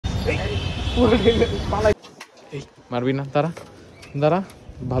এই মারবি না, দাঁড়া দাঁড়া,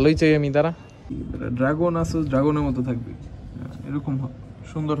 ভালোই চাই আমি, দাঁড়া। ড্রাগন আছে, ড্রাগনের মতো থাকবি, এরকম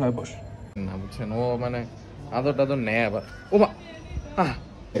সুন্দর হয় বস না, বুঝছেন? ও মানে আদর টাদর নেয় আবার। ও মা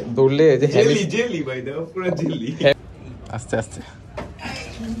দৌড়লে যে জেলি ভাই দাও, পুরো জেলি। আস্তে আস্তে,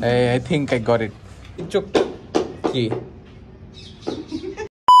 I think I got it. চোখ কি?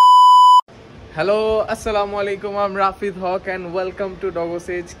 হ্যালো, আসসালামু আলাইকুম, I am Rafid Haque and welcome to doggo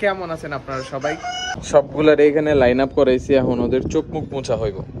সেজ। কেমন আছেন আপনারা সবাই? সবগুলার এখানে লাইন আপ করাইছি, এখন ওদের চোখ মুখ মোছা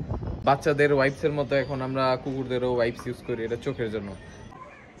হইব। বাচ্চাদের ওয়াইপস এর মতো এখন আমরা কুকুরদেরও ওয়াইপস ইউজ করি, এটা চোখের জন্য।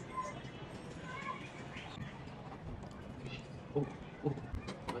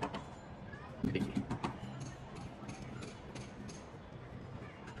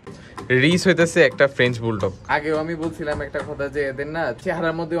 রিস হইতেছে একটা ফ্রেঞ্চ বুলডগ। আগেও আমি বলছিলাম একটা কথা যে এদের না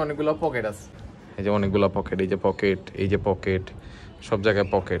চেহারার মধ্যে অনেকগুলো পকেট আছে। এই যে অনেকগুলো পকেট, এই যে পকেট, এই যে পকেট, সব জায়গায়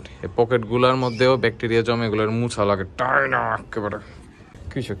পকেট। এই পকেট গুলার মধ্যেও ব্যাকটেরিয়া জমে, এগুলোর মুছা লাগে টাই না একেবারে।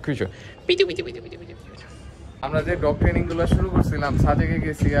 কিসো কিসো Picchu Picchu Picchu Picchu Picchu. আমরা যে ডগ ট্রেনিং গুলো শুরু করছিলাম, সাজেকে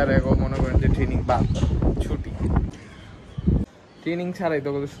গেছি, আর এখন মনে করেন যে ট্রেনিং বাদ, ছুটি। ট্রেনিং ছাড়াই তো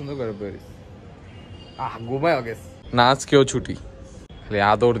কত সুন্দর করে বেরিস। ঘুমায় গেছে না, আজকেও ছুটি।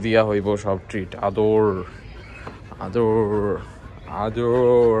 আদর দিয়া হইব সব ট্রিট, আদর আদর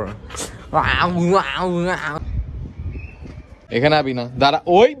আদর। এখানে আবি না, দাঁড়া,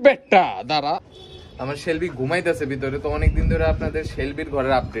 ওই বেটা দাঁড়া। আমার শেলবি ঘুমাইতেছে ভিতরে, তো অনেকদিন ধরে আপনাদের শেলবির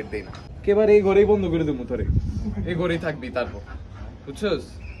ঘরের আপডেট দেই না। একেবারে এই ঘরেই বন্ধ করে দেবো তোরে, এই ঘরেই থাকবি তারপর, বুঝছস?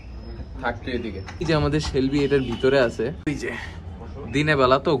 থাকতে এদিকে। এই যে আমাদের শেলবি এটার ভিতরে আছে, এই যে দিনে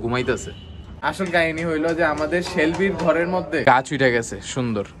বেলা তো ঘুমাইতেছে। আসল কাহিনী হইলো যে আমাদের শেলবির ঘরের মধ্যে গাছ উঠে গেছে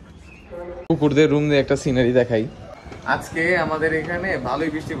সুন্দর। কুকুরদের রুম দিয়ে একটা সিনারি দেখাই। আজকে আমাদের এখানে ভালোই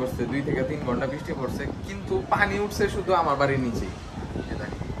বৃষ্টি পড়ছে, 2 থেকে 3 ঘন্টা বৃষ্টি পড়ছে, কিন্তু পানি উঠছে শুধু আমার বাড়ির নিচেই।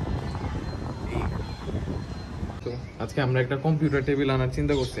 তো আজকে আমরা একটা কম্পিউটার টেবিল আনার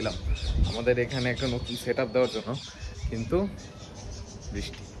চিন্তা করছিলাম আমাদের এখানে একটা নতুন সেটআপ দেওয়ার জন্য, কিন্তু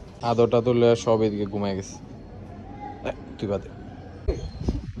বৃষ্টি আদরটা তুললে সব এদিকে ঘুমায় গেছে। তুই বাদে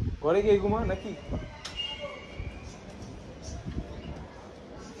ঘরে গিয়ে ঘুমা নাকি?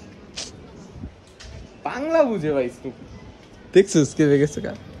 বাংলা বুঝে ভাই, দেখছিস কে গেছে,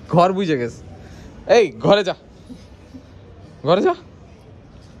 ঘর বুঝে গেছে। এই ঘরে যা, ঘরে যা,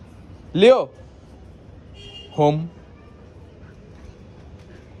 লিও হোম,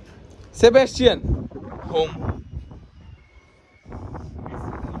 সেবাস্টিয়ান হোম।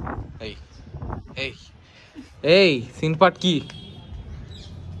 এই এই এই সিনপাট কি?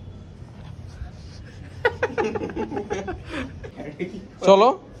 চলো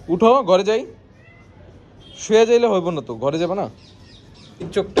উঠো, ঘরে যাই। শুয়ে যাইলে হইব না তো, ঘরে যাবে না।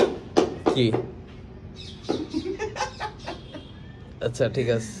 চোখ কি? আচ্ছা ঠিক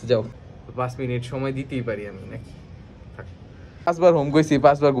আছে, যাও। 5 মিনিট সময় দিতেই পারি আমি নাকি? 5 বার হোম কইছি,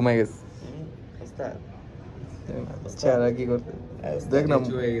 5 বার ঘুমাই গেছে। কি করতে দেখ না,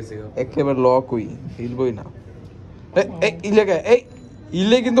 একেবারে লক হই, হিলবই না। এই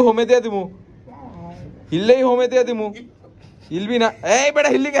ইলে কিন্তু হোমে দিয়া দিমু, হিললেই হোমে দিয়া দিমু, হিলবি না। এই বেটা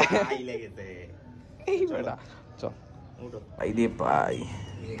হিললি গে, এই বেটা চল ভাই রে ভাই।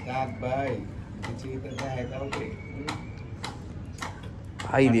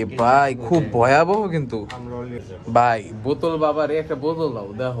 ভাই রে ভাই, খুব ভয়াবহ কিন্তু ভাই। বোতল বাবা রে, একটা বোতল দাও,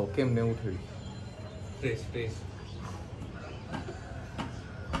 দেখো কেমনে উঠে।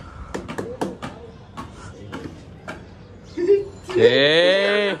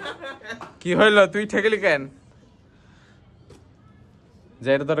 কি হইল, তুই ঠেকলি কেন? যা,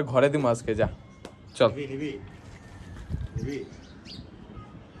 এটা তোর ঘরে দিমু আজকে, যা চল।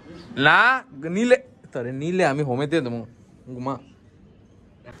 না নিলে, তোরে নিলে আমি হোমে দিয়ে দেবো, ঘুমা।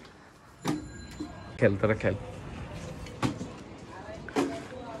 খেল তোরা খেল।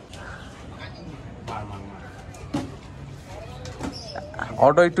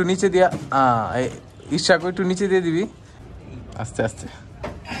 অটো একটু নিচে দিয়া, ইশাকে একটু নিচে দিয়ে দিবি, আস্তে আস্তে।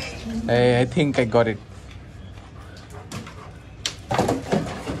 I think I got it.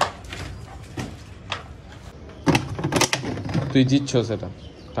 তুই জিতছ সেটা,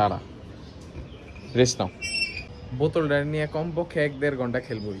 তারা রেস্ট নাও। বোতলটা নিয়ে কমপক্ষে 1-1.5 ঘন্টা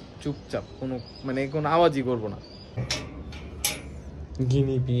খেলবই চুপচাপ, কোনো মানে কোনো আওয়াজই করবো না।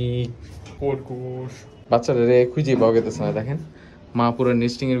 গিনিপিগ, খরগোশ, বাচ্চারা খুঁজে পাওয়া গেছে না, দেখেন মা পুরো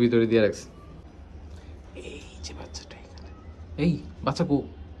নেস্টিং এর ভিতরে দিয়ে রাখছে। এই যে বাচ্চাটা এখানে, এই বাচ্চা কো,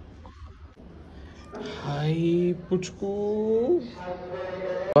 হাই পুচকু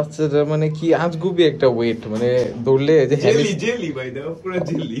বাচ্চাটা মানে কি আজগুবি একটা ওয়েট মানে দৌড়লে যে জেলি ভাই দাও পুরো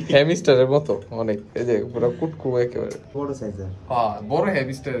জেলি হ্যামস্টারের মতো অনেক এই যে পুরো কুটকু একেবারে বড় সাইজের হ্যাঁ বড়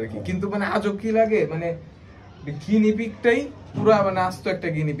হ্যামস্টার আর কি কিন্তু মানে আজব কি লাগে মানে গিনি পিগটাই পুরো মানে আস্ত একটা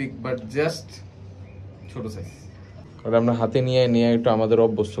গিনি পিগ বাট জাস্ট ছোট সাইজ ওটা আমরা হাতে নিয়ে নিয়ে একটু আমাদের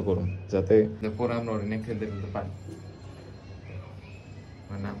অভ্যস্ত করুন যাতে পরে আমরা ওটা নিয়ে খেলতে খেলতে পারি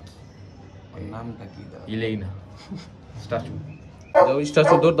নাম নামটা কি দাও ইলেই না স্ট্যাচু যাও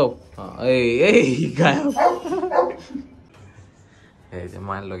স্ট্যাচু দৌড় দাও এই এই গায়ব এই যে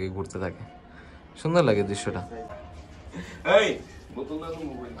মায়ের লগে ঘুরতে থাকে সুন্দর লাগে দৃশ্যটা এই বোতল দাও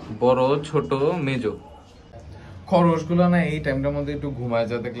মোবাইল বড় ছোট মেজো খরগোশ গুলো না এই টাইমটার মধ্যে একটু ঘুমায়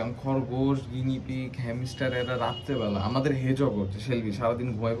যা দেখলাম খরগোশ গিনিপিগ হ্যামস্টার এরা রাত্রেবেলা আমাদের হেজও করছে শেলবি সারাদিন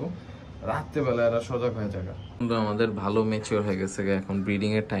ঘুমাইবো রাত্রেবেলা এরা সজাগ হয়ে যাবে আমাদের ভালো ম্যাচিওর হয়ে গেছে এখন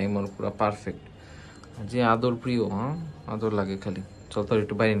ব্রিডিং এর টাইম ওর পুরো পারফেক্ট যে আদর প্রিয় হ্যাঁ আদর লাগে খালি চল তো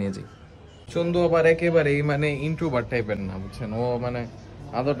একটু বাইরে নিয়ে যাই চন্দু আবার একেবারে মানে ইন্ট্রোভার্ট টাইপের না বুঝছেন ও মানে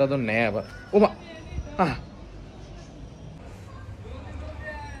আদর টাদর নেয় আবার ও মা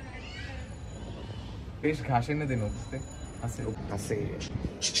বেশ ঘাস এনে দিন বুঝতে আছে আছে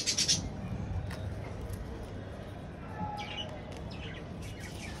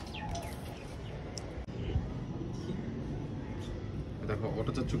দেখো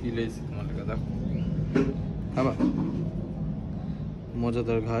ওটা তো চুকি লেছি তোমার টাকা দেখো আবার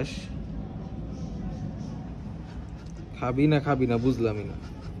মজাদার ঘাস খাবি না বুঝলামই না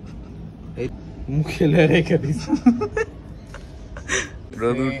এই মুখে রেখে দিস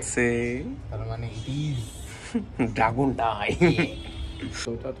রোদ উঠছে তার মানে ইট ইজ ড্রাগন টাইম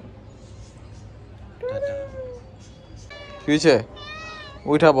কি হয়েছে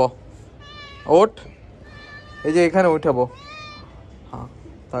উঠাবো ওঠ এই যে এখানে উঠাবো হ্যাঁ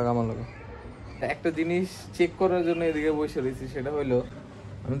তাক আমার লোক একটা জিনিস চেক করার জন্য এদিকে বসে রয়েছি সেটা হলো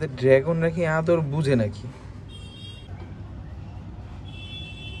আমাদের ড্রাগন নাকি আদর বুঝে নাকি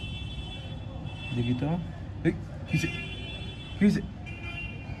দেখি তো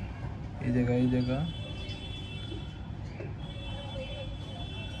এই জায়গা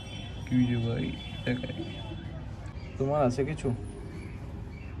কি যে ভাই দেখাই তোমার আছে কিছু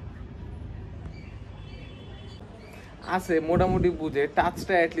আছে মোটামুটি বুঝে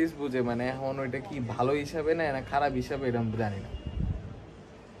টাচটা অ্যাটলিস্ট বুঝে মানে এখন ওইটা কি ভালো হিসাবে না না খারাপ হিসাবে এরকম জানি না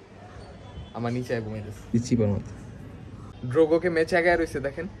আমার নিচে ঘুমাইতেছে দিচ্ছি পর মতো ড্রোগোকে ম্যাচে আগে রয়েছে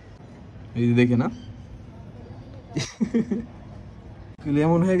দেখেন এই যে দেখে না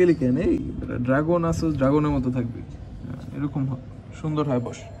এমন হয়ে গেলি কেন এই ড্রাগন আসো ড্রাগনের মতো থাকবি এরকম সুন্দর হয়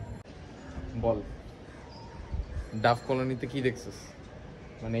বস বল ডাফ কলোনিতে কি দেখছিস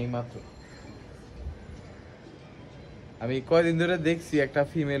মানে এই মাত্র আমি কয়দিন ধরে দেখছি একটা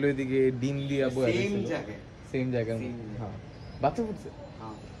ফিমেল ওইদিকে ডিম দিয়া বয়ে সেম জায়গায় হ্যাঁ বাচ্চা ফুটছে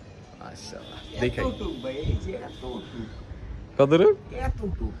মাশাআল্লাহ দেখাই কত রে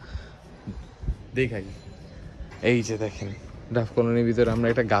দেখাই এই যে দেখেন ডাফ কলোনির ভিতরে আমরা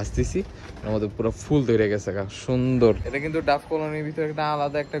একটা গাছ দিছি আমাদের পুরো ফুল ধরে গেছে সুন্দর এটা কিন্তু ডাফ কলোনির ভিতরে একটা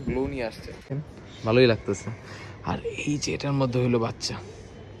আলাদা একটা গ্লো নিয়ে আসছে ভালোই লাগতেছে আর এই যে এটার মধ্যে হইলো বাচ্চা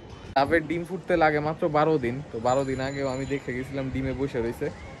ডাবের ডিম ফুটতে লাগে মাত্র 12 দিন তো 12 দিন আগেও আমি দেখে গেছিলাম ডিমে বসে রয়েছে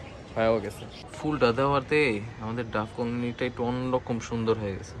হয়েও গেছে ফুলটা দেওয়াতে আমাদের ডাব কলোনিটা একটু অন্যরকম সুন্দর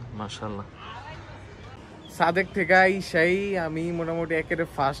হয়ে গেছে মাশাআল্লাহ সাদেক থেকে আইসাই আমি মোটামুটি একেবারে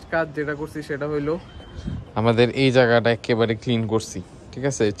ফার্স্ট কাজ যেটা করছি সেটা হইলো আমাদের এই জায়গাটা একেবারে ক্লিন করছি ঠিক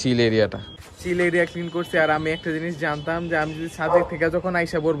আছে চিল এরিয়া ক্লিন করছি আর আমি একটা জিনিস জানতাম যে আমি যদি সাদেক থেকে যখন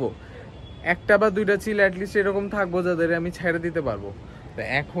আইসা পড়বো একটা বা দুইটা চিল অ্যাটলিস্ট এরকম থাকবো যাদের আমি ছেড়ে দিতে পারবো তো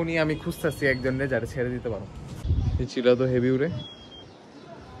এখনই আমি খুঁজতেছি একজনের যারা ছেড়ে দিতে পারবো এই চিলা তো হেভি উড়ে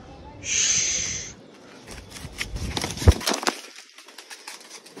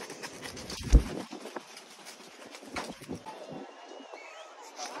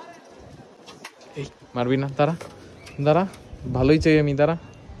এই মারবি না দাঁড়া ভালোই চাই আমি দাঁড়া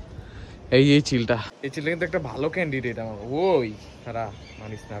এই চিলটা কিন্তু একটা ভালো ক্যান্ডিডেট আমার ওই তারা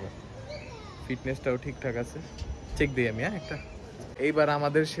মানিস না ফিটনেসটাও ঠিকঠাক আছে চেক দিই আমি একটা এইবার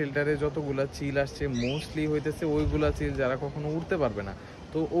আমাদের শেল্টারে যতগুলা চিল আসছে মোস্টলি হইতেছে ওইগুলা চিল যারা কখনো উঠতে পারবে না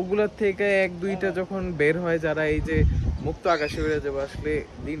তো ওগুলার থেকে এক দুইটা যখন বের হয় যারা এই যে মুক্ত আকাশে উড়ে যাবে আসলে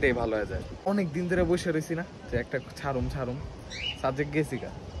দিনটাই ভালো হয়ে যায় অনেক দিন ধরে বসে রয়েছি না যে একটা ছাড়ুম সাবজেক্ট গেছি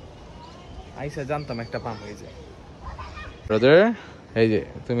গা আইসা জানতাম একটা পাম হয়ে যায় ব্রাদার এই যে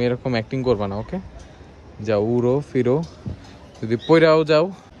তুমি এরকম অ্যাক্টিং করবা না ওকে যাও উড়ো ফিরো যদি পইরাও যাও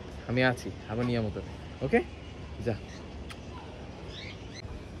আমি আছি আবার নিয়মিত ওকে যা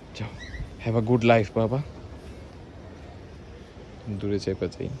যাও হ্যাভ আ গুড লাইফ বাবা দূরে চেপে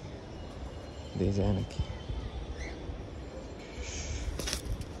যাই দিয়ে যায় নাকি।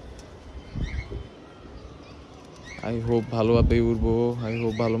 আই হোপ ভালোভাবেই উড়বো, আই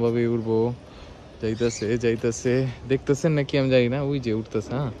হোপ ভালোভাবেই উড়বো। যাইতেছে যাইতেছে, দেখতেছেন নাকি আমি জানি না, ওই যে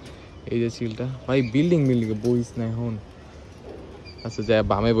উঠতেছে। হ্যাঁ এই যে চিলটা ভাই, বিল্ডিং বইস না এখন। আচ্ছা যায়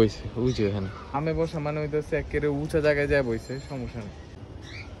বামে বইছে, ওই যে এখানে বামে বসা মানে হইতেছে একেবারে উঁচা জায়গায় যায় বইছে, সমস্যা নেই।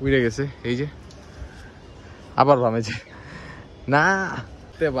 উড়ে গেছে এই যে, আবার বামে যে না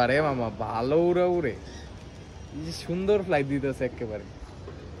তে পারে মামা, ভালো উড়ে উড়ে সুন্দর ফ্লাইট দিতেছে একেবারে।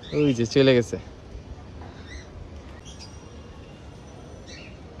 ওই যে চলে গেছে।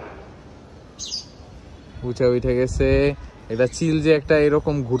 উঠে উঠে গেছে। এটা চিল যে একটা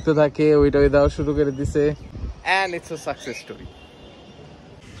এরকম ঘুরতে থাকে, ওইটা দেওয়া শুরু করে দিছে। And it's a success story.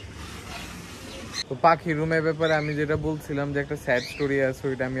 তো পাখি রুমের ব্যাপারে আমি যেটা বলছিলাম যে একটা স্যাড স্টোরি আছে,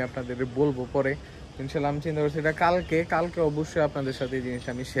 ওইটা আমি আপনাদের বলবো পরে ইনশাআল্লাহ। আমি চিন্তা করছি এটা কালকে অবশ্যই আপনাদের সাথে এই জিনিসটা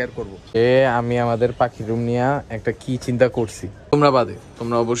আমি শেয়ার করবো। আমি আমাদের পাখি রুম নিয়ে একটা কি চিন্তা করছি, তোমরা বাদে,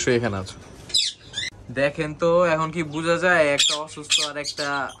 তোমরা অবশ্যই এখানে আছো। দেখেন তো এখন কি বোঝা যায় একটা অসুস্থ আর একটা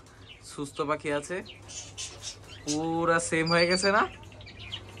সুস্থ পাখি আছে, পুরা সেম হয়ে গেছে না?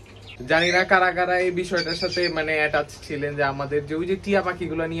 জানি না কারা কারা এই বিষয়টার সাথে মানে অ্যাটাচ ছিলেন, যে আমাদের যে ওই যে টিয়া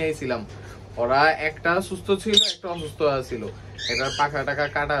পাখিগুলো নিয়ে আইছিলাম, ওরা একটা সুস্থ ছিল একটা অসুস্থ ছিল, এটার পাখা টাকা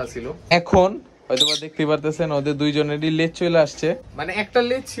কাটা ছিল। এখন হয়তো দেখতে পারতেছেন ওদের দুইজনেরই লেজ চলে আসছে, মানে একটা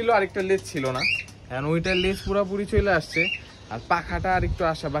লেজ ছিল আরেকটা লেজ ছিল না, এখন ওইটার লেজ পুরোপুরি চলে আসছে, আর পাখাটা আর একটু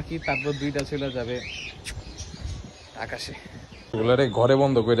আসা বাকি, তারপর দুইটা চলে যাবে আকাশে। ওগুলারে ঘরে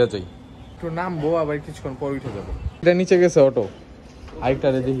বন্ধ করে যাই, একটু নামবো আবার কিছুক্ষণ পর উঠে যাবো। এটা নিচে গেছে অটো, আরেকটা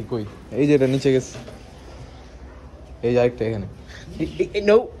দেখি কই, এই যে এটা নিচে গেছে, এই যে আরেকটা এখানে।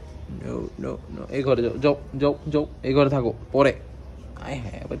 এই ঘরে যাও যাও যাও যাও, এই ঘরে থাকো পরে। আয়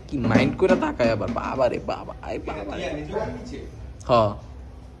হ্যাঁ আবার কি মাইন্ড করে তাকায় আবার, বাবা রে বাবা, আয় বাবা। হ্যাঁ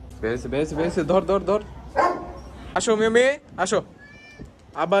বেশ বেশ বেশ, ধর ধর ধর, আসো মেয়ে আসো,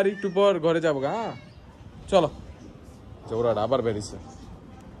 আবার একটু পর ঘরে যাবো। হ্যাঁ চলো, ওরা আবার বেরিয়েছে,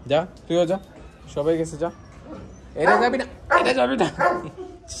 যা তুইও যা, সবাই গেছে যা, এটা যাবি না, এটা যাবি না,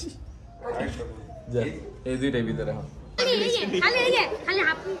 যা এই দুইটাই ভিতরে। হ্যাঁ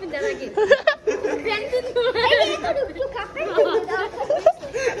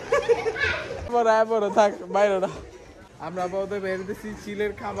আমরা বেরোতেছি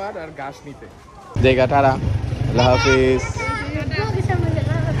চিলের খাবার আর ঘাস নিতে। জায়গা টারা, আল্লাহ হাফিজ।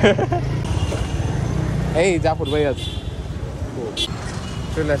 এই জাফর ভাই আছে,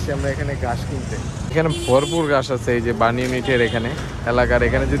 চলে আসছি আমরা এখানে ঘাস কিনতে। এখানে ভরপুর ঘাস আছে, এই যে বানিয়ে মিটের এখানে এলাকার,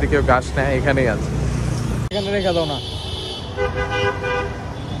 এখানে যদি কেউ ঘাস নেয় এখানেই আছে, এখানে রেখে দাও না।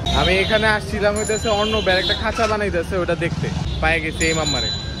 আমি এখানে আসছিলাম হইতেছে অন্য বের একটা খাঁচা বানাইতেছে, ওটা দেখতে পায়ে গেছে এই মাম্মারে,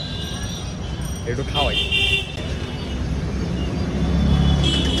 একটু খাওয়াই।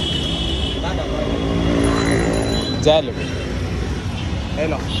 যাই লোক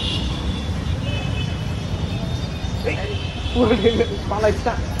এলো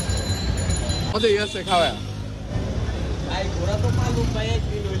পালাইটা মজাই আছে খাওয়া।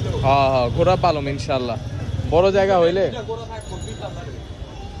 হ্যাঁ হ্যাঁ ঘোড়া পালম ইনশাল্লাহ, বড় জায়গা হইলে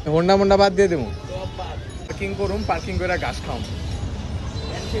হোন্ডা মোন্ডা বাদ দিয়ে দেবো, পার্কিং করুম, পার্কিং করে ঘাস খাওয়াম।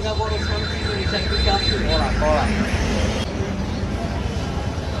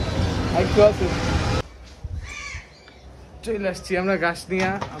 চলে আসছি আমরা ঘাস নিয়ে।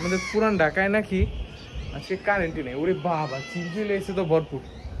 আমাদের পুরান ঢাকায় নাকি আজকে কারেন্টই নেই, ওরে বাবা চিলচিলে এসে তো ভরপুর।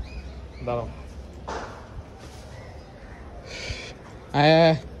 দাঁড়াও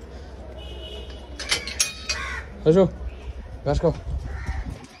আসো ঘাস খাও।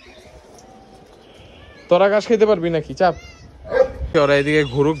 তোরা ঘাস খেতে পারবি নাকি? চাপ, ওরা এদিকে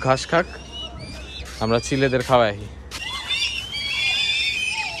ঘুরুক ঘাস খাক, আমরা ছেলেদের খাওয়াই।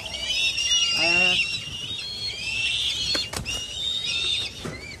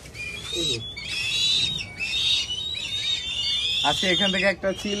 আচ্ছা এখান থেকে একটা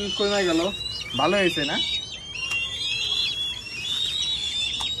চিল কমে গেল, ভালো হয়েছে না?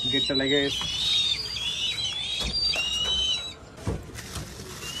 গেটটা লেগে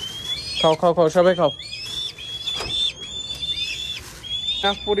খাও খাও খাও, সবাই খাও।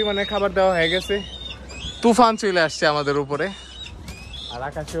 পরিমাণে খাবার দেওয়া হয়ে গেছে, তুফান চলে আসছে আমাদের উপরে, আর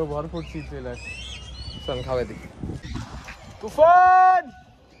আকাশেও ভরপুর শীত চলে আসছে। চল খাওয়া দিই। তুফান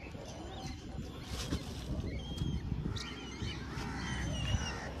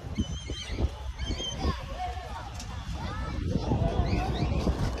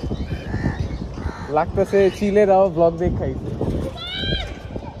লাগতেছে, চিলেরাও ব্লগ দেখাইছে।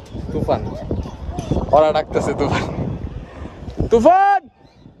 তুফান ওরা ডাকতেছে, তুফান তুফান,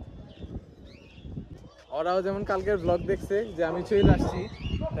 ওরাও যেমন কালকের ব্লগ দেখছে যে আমি চলে আসছি,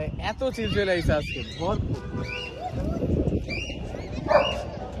 তাই এত চিল চলে আইছে আজকে ভরপুর।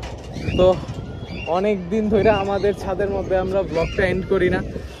 তো অনেক দিন ধরে আমাদের ছাদের মধ্যে আমরা ব্লগটা এন্ড করি না।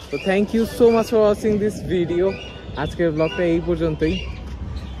 তো thank you so much for watching this video. আজকের ব্লগটা এই পর্যন্তই।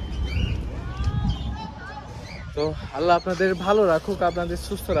 তো আল্লাহ আপনাদের ভালো রাখুক, আপনাদের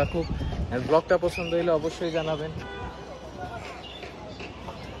সুস্থ রাখুক। আর ব্লগটা পছন্দ হলে অবশ্যই জানাবেন।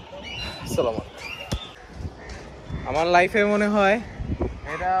 আসসালামু আলাইকুম। আমার লাইফে মনে হয়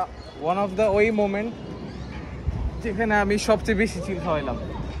এটা ওয়ান অফ দ্য ওই মোমেন্ট যেখানে আমি সবচেয়ে বেশি চিল খাওয়াইলাম।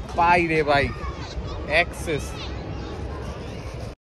 বাই রে বাই, এক্সেস।